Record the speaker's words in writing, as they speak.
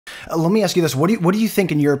Let me ask you this. What do you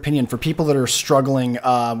think, in your opinion, for people that are struggling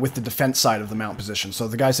with the defense side of the mount position? So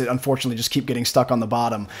the guys that unfortunately just keep getting stuck on the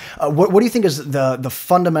bottom. What do you think is the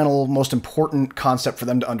fundamental, most important concept for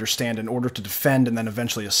them to understand in order to defend and then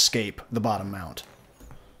eventually escape the bottom mount?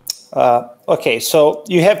 Okay, so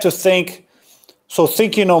you have to think,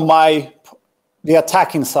 thinking on the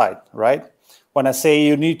attacking side, right? When I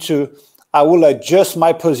say I will adjust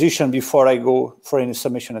my position before I go for any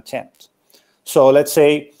submission attempt. So let's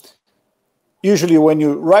say, usually when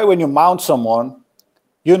you mount someone,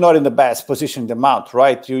 you're not in the best position to mount,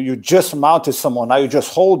 right? You just mounted someone, now you're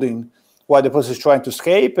just holding while the person is trying to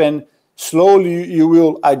escape, and slowly you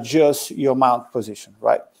will adjust your mount position,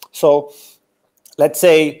 right? So let's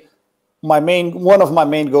say one of my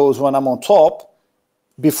main goals when I'm on top,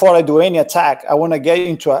 before I do any attack, I want to get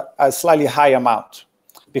into a slightly higher mount.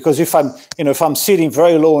 Because if I'm sitting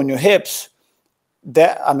very low on your hips,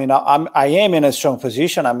 I am in a strong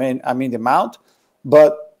position. I'm in the mount,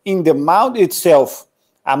 but in the mount itself,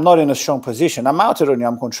 I'm not in a strong position. I'm mounted on you,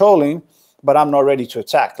 I'm controlling, but I'm not ready to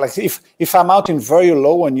attack. Like if I'm mounting very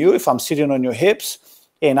low on you, if I'm sitting on your hips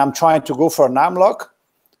and I'm trying to go for an arm lock,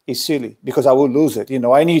 it's silly because I will lose it.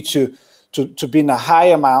 I need to be in a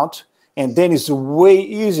higher mount, and then it's way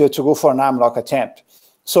easier to go for an arm lock attempt.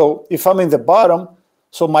 So if I'm in the bottom,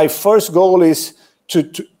 so my first goal is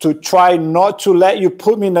to try not to let you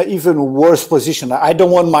put me in an even worse position. I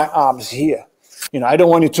don't want my arms here. I don't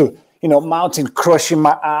want you to, mounting, crushing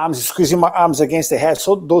my arms, squeezing my arms against the head.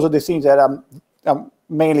 So those are the things that I'm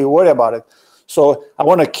mainly worried about it. So I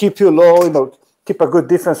want to keep you low, keep a good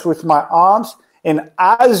distance with my arms. And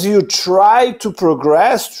as you try to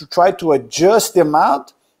progress, to try to adjust the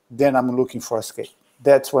mount, then I'm looking for escape.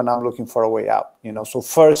 That's when I'm looking for a way out. So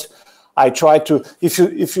first, I try to, if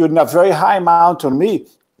you're in a very high mount on me,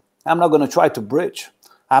 I'm not going to try to bridge.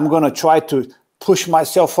 I'm going to try to push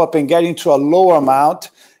myself up and get into a lower mount,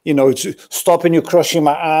 stopping you crushing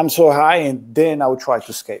my arms so high, and then I will try to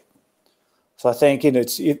escape. So I think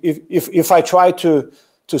it's if I try to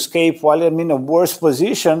escape while I'm in a worse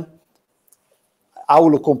position, I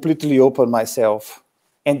will completely open myself,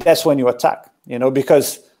 and that's when you attack.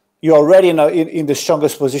 Because you're already in the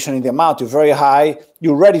strongest position in the mount. You're very high.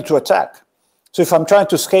 You're ready to attack. So if I'm trying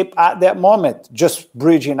to escape at that moment, just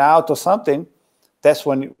bridging out or something, that's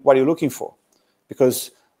what you're looking for.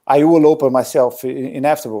 Because I will open myself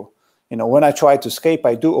inevitable. When I try to escape,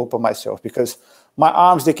 I do open myself because my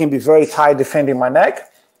arms, they can be very tight defending my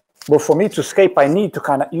neck. But for me to escape, I need to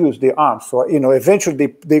kind of use the arms. So,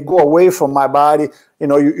 eventually they go away from my body.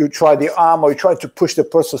 You try the arm or you try to push the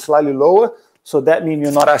person slightly lower. So that means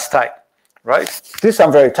you're not as tight, right? This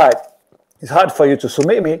I'm very tight. It's hard for you to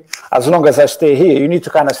submit me. As long as I stay here, you need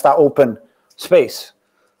to kind of start open space.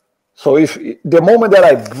 So if the moment that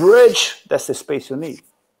I bridge, that's the space you need.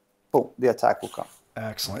 Boom, the attack will come.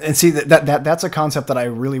 Excellent. And see, that's a concept that I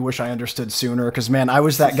really wish I understood sooner, because, man, I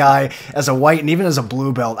was that guy as a white and even as a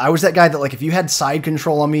blue belt. I was that guy that, like, if you had side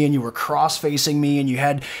control on me and you were cross-facing me and you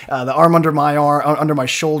had the arm under my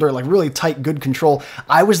shoulder, like really tight, good control,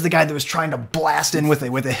 I was the guy that was trying to blast in with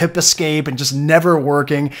a hip escape and just never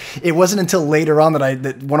working. It wasn't until later on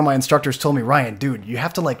that one of my instructors told me, Ryan, dude, you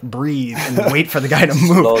have to, like, breathe and wait for the guy to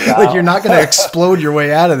move. Like, you're not going to explode your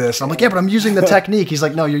way out of this. And I'm like, yeah, but I'm using the technique. He's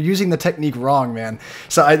like, no, you're using the technique wrong, man.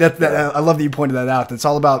 So I love that you pointed that out. It's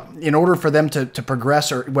all about, in order for them to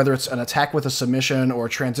progress, or whether it's an attack with a submission or a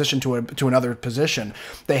transition to another position,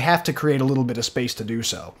 they have to create a little bit of space to do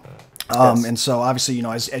so. Yes. And so obviously,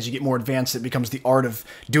 as you get more advanced, it becomes the art of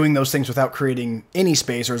doing those things without creating any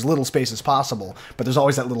space or as little space as possible. But there's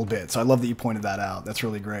always that little bit. So I love that you pointed that out. That's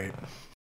really great.